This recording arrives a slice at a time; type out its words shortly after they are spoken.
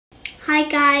Hi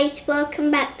guys,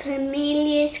 welcome back to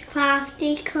Amelia's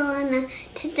Crafty Corner.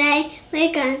 Today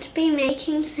we're going to be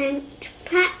making St.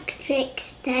 Patrick's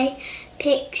Day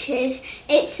pictures.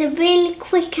 It's a really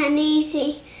quick and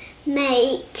easy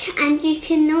make, and you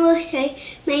can also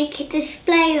make a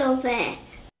display of it.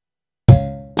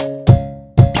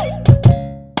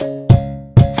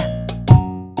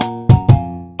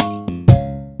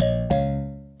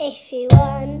 If you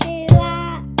want to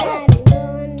art and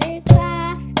want to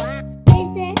craft,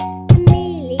 visit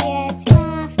Amelia's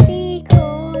Crafty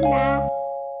Corner.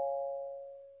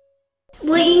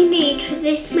 What you need for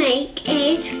this make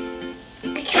is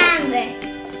a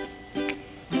canvas,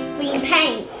 green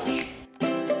paint,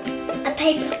 a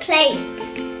paper plate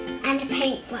and a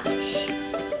paintbrush.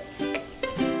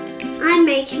 I'm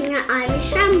making an Irish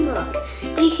Shamrock.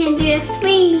 You can do a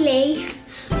 3-leaf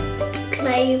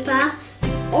clover,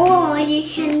 or you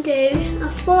can do a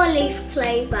 4-leaf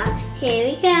clover.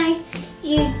 Here we go.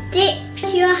 You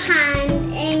dip your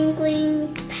hand in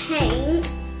green paint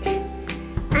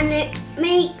and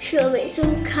make sure it's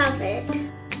all covered.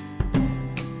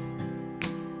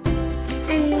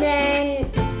 And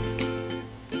then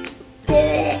do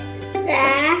it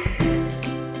there.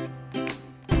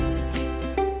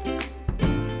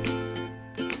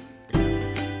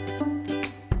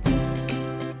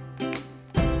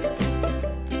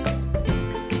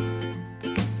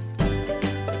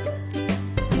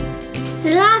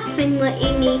 The last thing what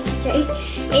you need to do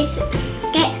is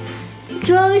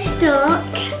draw a stalk,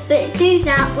 but do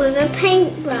that with a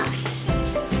paintbrush.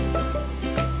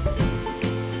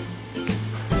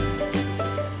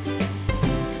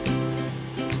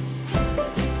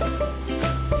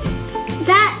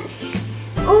 That's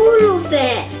all of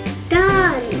it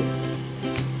done.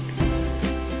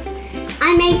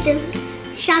 I made the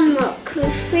shamrock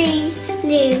with 3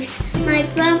 leaves. My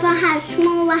brother has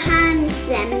smaller hands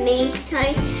than me, so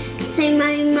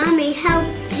my mummy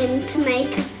helped him to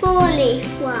make a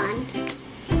 4-leaf one.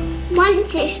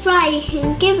 Once it's dry, you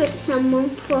can give it to someone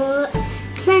for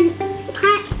St.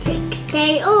 Patrick's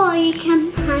Day, or you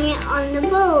can hang it on the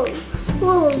wall.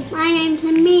 My name's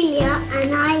Amelia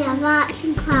and I love arts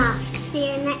and crafts. See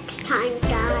you next time.